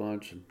have a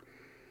bunch.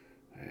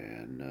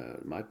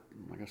 And like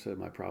I said,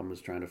 my problem is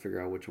trying to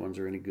figure out which ones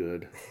are any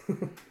good.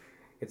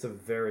 It's a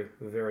very,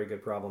 very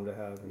good problem to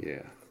have.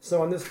 Yeah.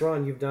 So on this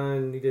run, you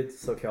did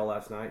SoCal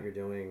last night. You're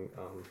doing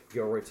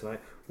Gilroy tonight.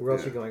 Where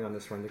else are you going on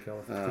this run to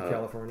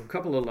California? A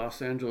couple of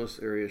Los Angeles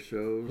area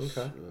shows.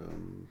 Okay.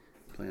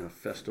 Playing a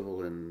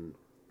festival in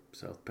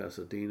South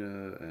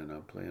Pasadena, and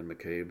I'm playing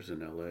McCabe's in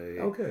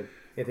LA. Oh, good.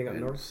 Anything up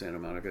north? Santa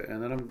Monica.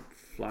 And then I'm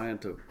flying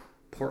to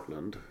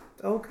Portland.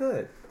 Oh,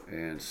 good.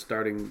 And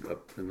starting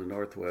up in the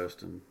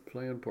Northwest and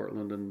playing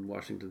Portland and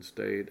Washington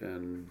State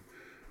and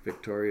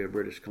Victoria,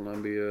 British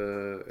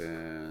Columbia.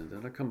 And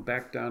then I come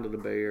back down to the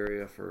Bay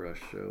Area for a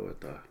show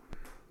at the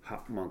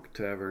Hop Monk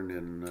Tavern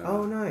in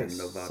nice. in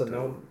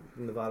Novato.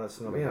 Nevada,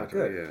 Sonoma. Novato, Yeah,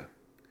 good. Yeah.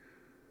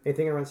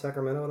 Anything around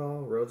Sacramento at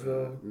all?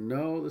 Roseville?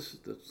 No,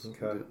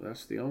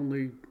 that's the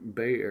only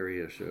Bay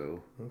Area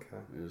show. Okay.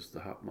 Is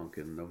the Hop Monk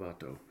in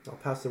Novato. I'll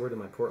pass the word to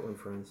my Portland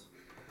friends.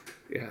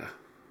 Yeah.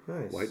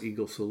 Nice. White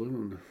Eagle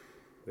Saloon.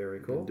 Very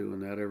cool. Been doing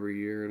that every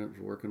year, and it's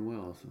working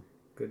well. So.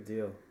 Good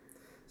deal.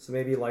 So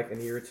maybe like in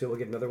a year or two, we'll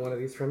get another one of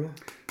these from you?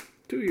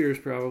 2 years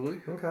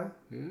probably. Okay.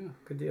 Yeah.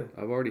 Good deal.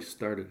 I've already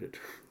started it.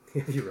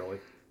 You really?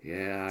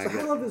 Yeah. So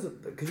how long does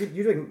it? Because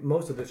you're doing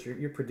most of this.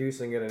 You're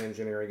producing it and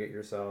engineering it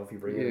yourself. You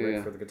bring in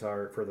rigs for the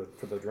guitar, for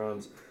the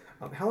drums.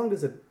 How long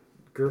does a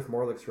Gurf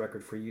Morlix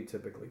record for you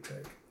typically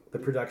take? The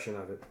production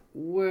of it.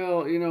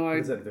 Well,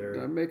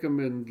 I make them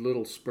in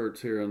little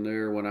spurts here and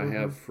there when I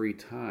have free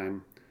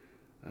time.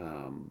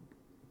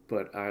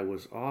 But I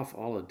was off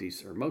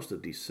most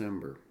of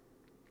December,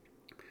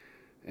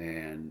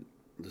 and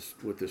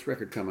with this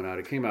record coming out,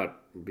 it came out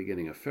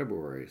beginning of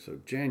February. So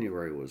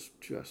January was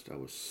I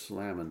was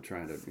slamming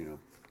trying to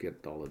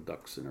get all the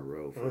ducks in a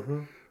row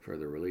for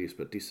the release.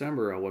 But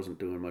December I wasn't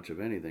doing much of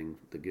anything.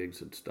 The gigs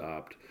had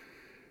stopped,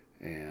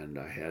 and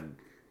I had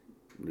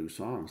new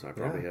songs. I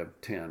probably have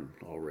 10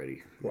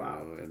 already.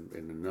 Wow! And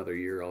in another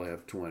year I'll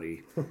have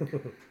 20.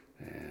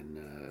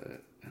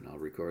 And I'll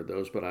record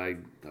those. But I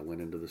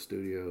went into the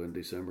studio in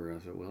December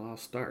and I said, well, I'll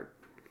start.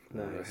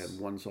 Nice. I had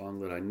one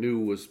song that I knew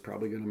was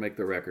probably going to make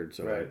the record,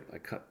 so I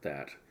cut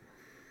that.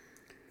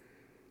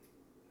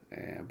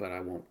 But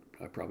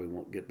I probably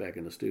won't get back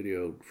in the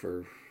studio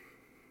for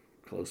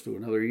close to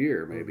another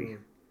year, maybe.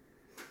 Mm-hmm.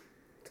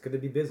 It's good to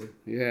be busy.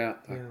 Yeah.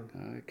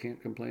 I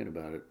can't complain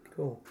about it.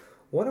 Cool.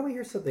 Why don't we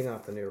hear something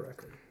off the new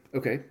record?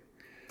 Okay.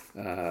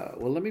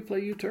 Well, let me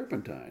play you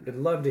Turpentine. I'd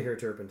love to hear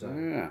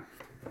Turpentine. Yeah.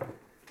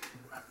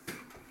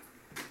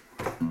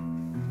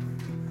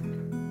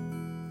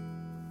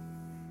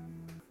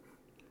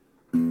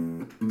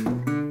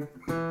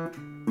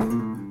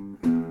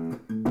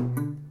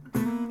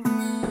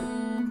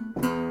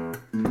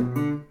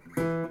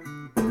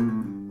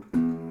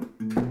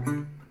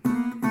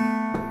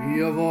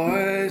 Your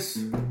voice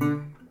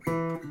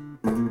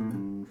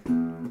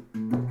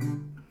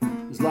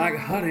is like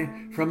honey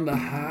from the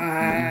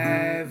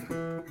hive.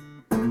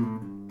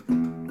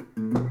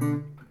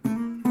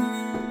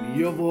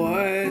 Your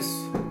voice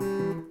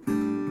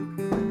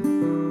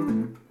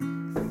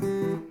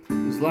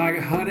is like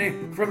honey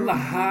from the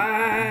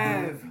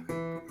hive.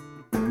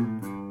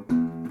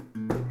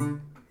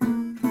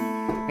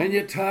 And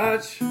your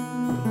touch, I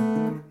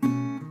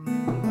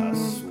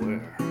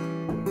swear,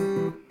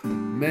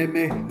 made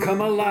me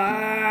come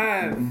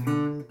alive.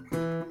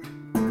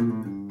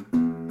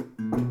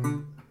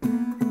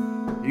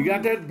 You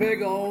got that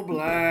big old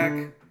black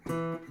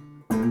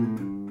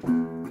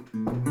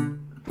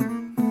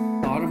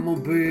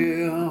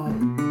automobile.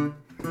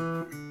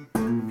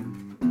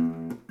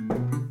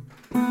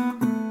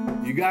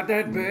 You got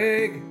that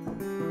big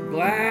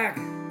black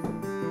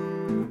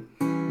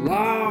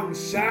long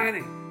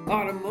shiny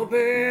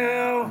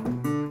automobile.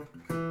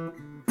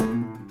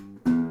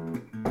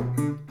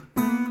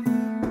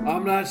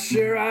 I'm not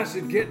sure I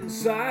should get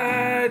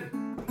inside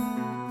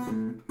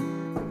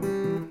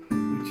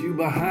with you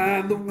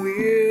behind the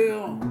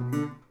wheel.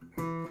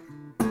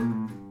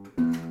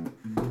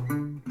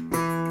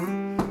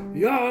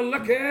 You're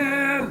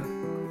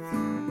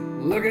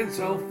looking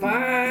so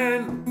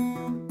fine,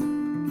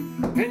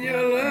 and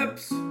your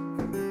lips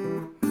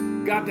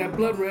got that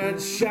blood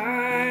red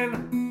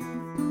shine.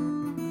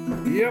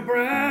 Your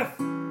breath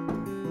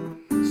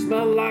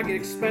smells like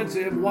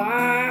expensive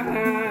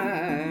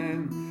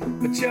wine,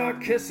 but your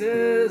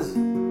kisses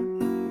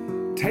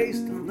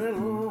taste a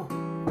little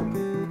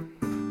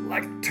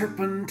like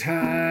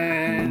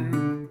turpentine.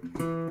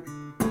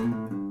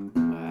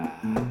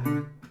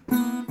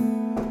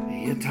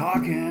 You're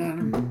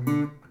talking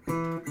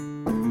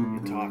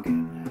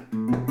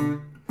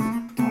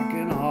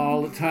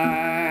all the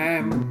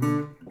time.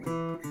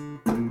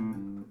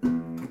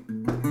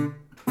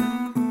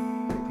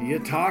 You're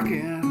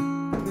talking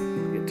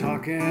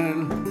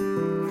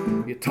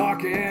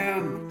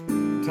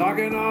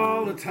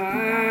all the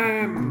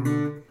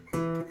time.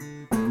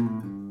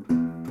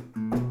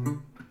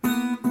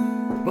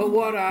 But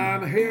what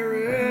I'm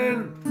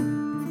hearing,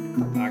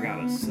 I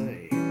gotta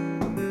say,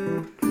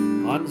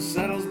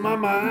 unsettles my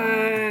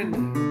mind.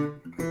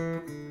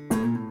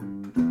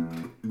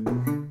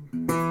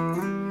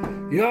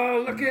 You're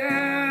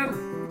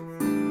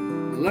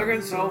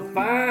looking so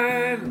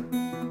fine,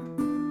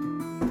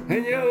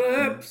 and your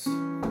lips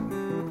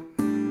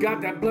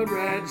got that blood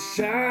red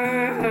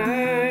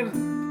shine.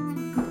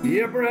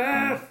 Your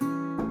breath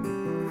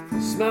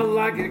smells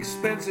like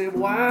expensive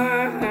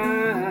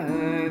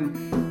wine,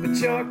 but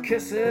your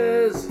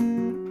kisses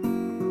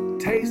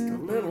taste a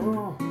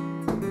little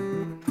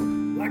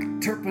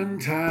like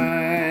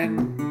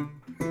turpentine.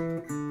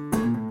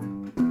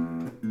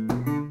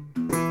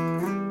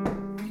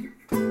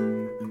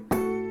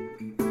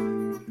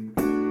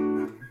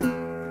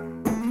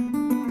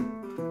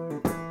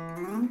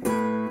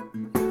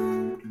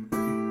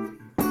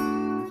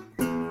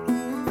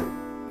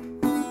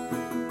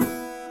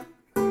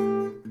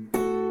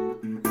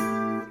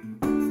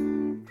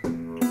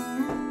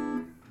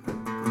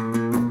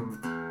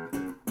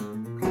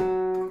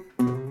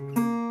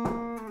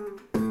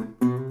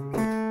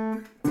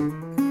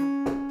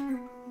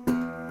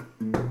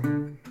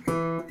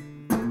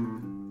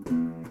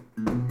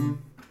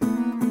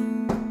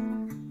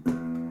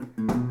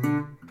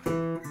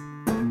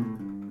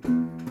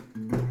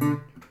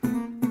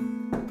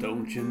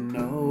 Don't you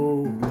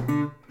know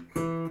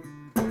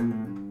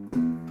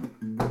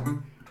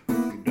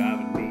you're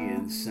driving me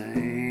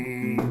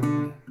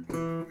insane?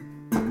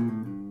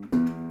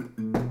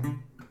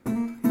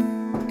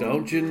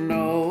 Don't you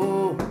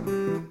know?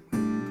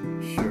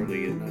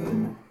 Surely you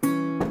know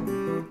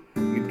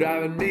you're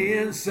driving me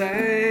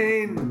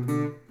insane.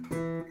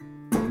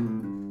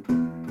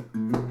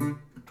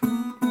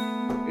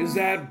 Is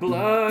that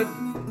blood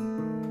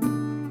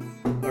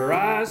or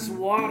ice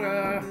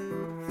water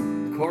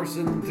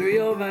coursing through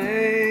your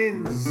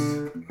veins?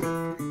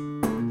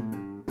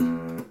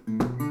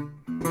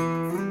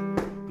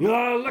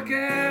 You're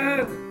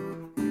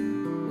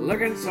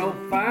looking so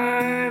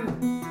fine,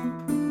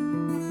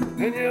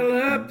 and your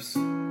lips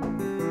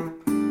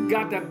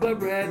got that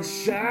blood red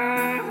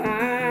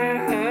shine.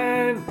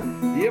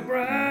 Your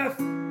breath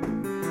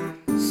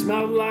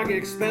smells like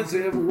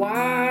expensive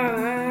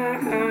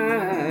wine,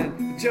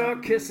 but your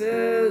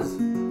kisses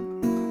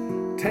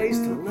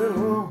taste a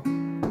little.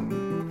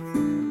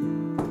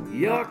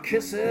 Your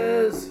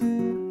kisses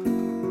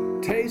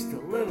taste a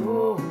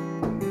little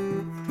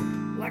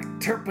like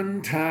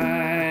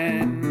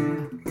turpentine.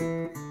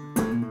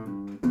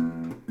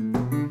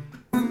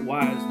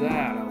 Why is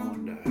that, I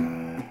wonder?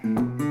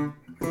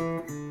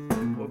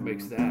 What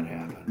makes that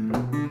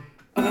happen?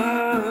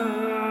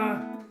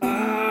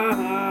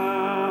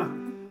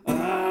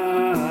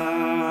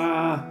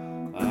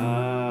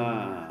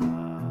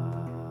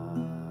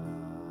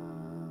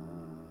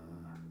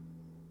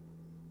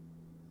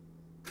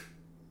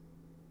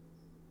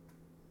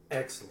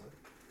 Excellent.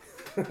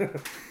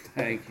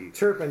 Thank you.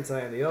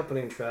 Turpentine, the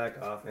opening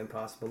track off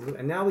Impossible Blue.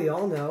 And now we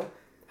all know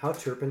how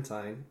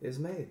turpentine is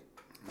made.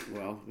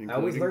 Well, I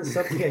always learn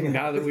something.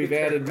 Now that we've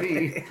added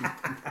me.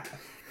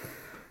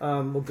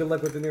 Well, good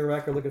luck with the new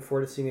record. Looking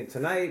forward to seeing it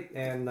tonight.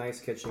 And nice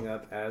catching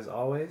up as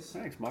always.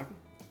 Thanks, Michael.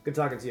 Good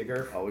talking to you,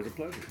 Gurf. Always a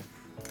pleasure.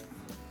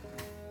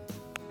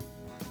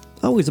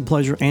 Always a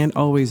pleasure and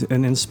always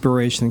an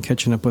inspiration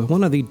catching up with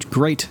one of the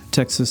great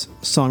Texas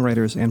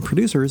songwriters and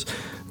producers,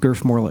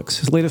 Gurf Morlix.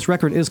 His latest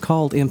record is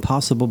called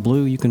Impossible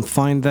Blue. You can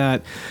find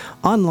that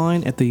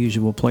online at the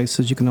usual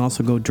places. You can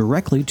also go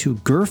directly to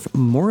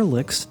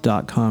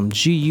gurfmorlix.com,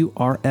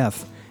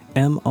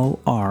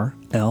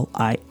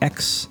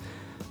 GURFMORLIX.com,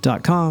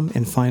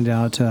 and find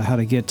out how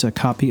to get a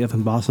copy of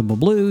Impossible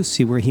Blue,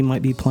 see where he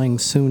might be playing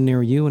soon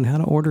near you, and how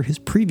to order his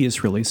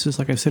previous releases.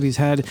 Like I said, he's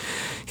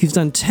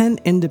done 10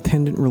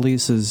 independent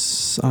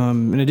releases,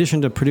 in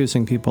addition to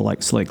producing people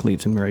like Slake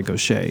Leaves and Mary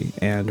Gaucher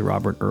and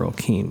Robert Earl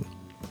Keen.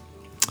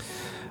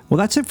 Well,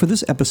 that's it for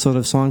this episode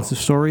of Songs and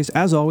Stories.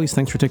 As always,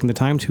 thanks for taking the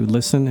time to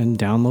listen and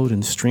download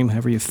and stream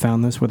however you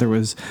found this, whether it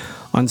was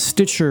on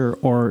Stitcher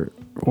or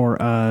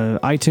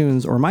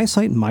iTunes or my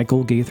site,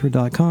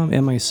 michaelgaither.com,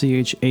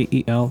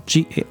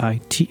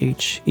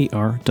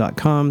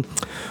 MichaelGaither.com,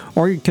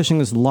 or you're catching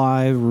this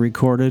live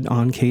recorded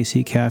on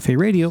KC Cafe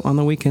Radio on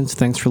the weekends.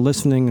 Thanks for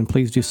listening, and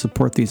please do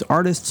support these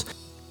artists.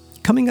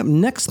 Coming up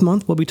next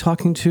month, we'll be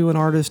talking to an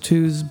artist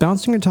who's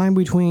bouncing her time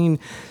between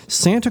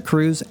Santa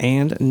Cruz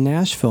and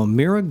Nashville.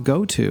 Mira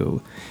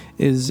Goto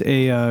is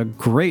a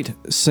great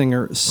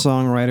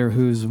singer-songwriter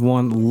who's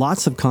won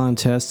lots of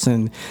contests,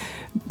 and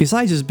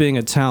besides just being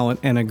a talent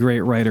and a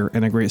great writer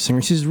and a great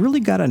singer, she's really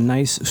got a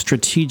nice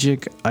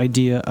strategic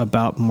idea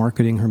about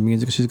marketing her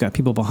music. She's got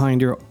people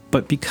behind her,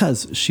 but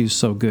because she's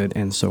so good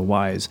and so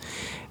wise.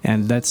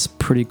 And that's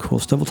pretty cool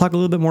stuff. We'll talk a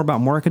little bit more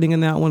about marketing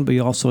in that one, but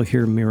you also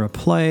hear Mira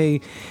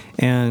play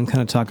and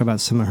kind of talk about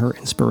some of her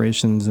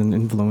inspirations and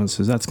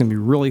influences. That's going to be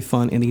really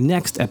fun in the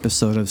next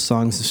episode of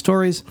Songs and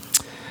Stories.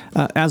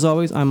 As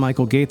always, I'm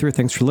Michael Gaither.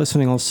 Thanks for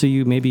listening. I'll see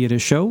you maybe at a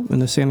show in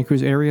the Santa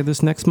Cruz area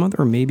this next month,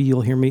 or maybe you'll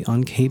hear me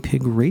on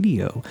K-Pig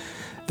Radio.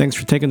 Thanks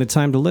for taking the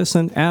time to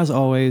listen. As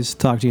always,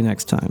 talk to you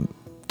next time.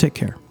 Take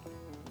care.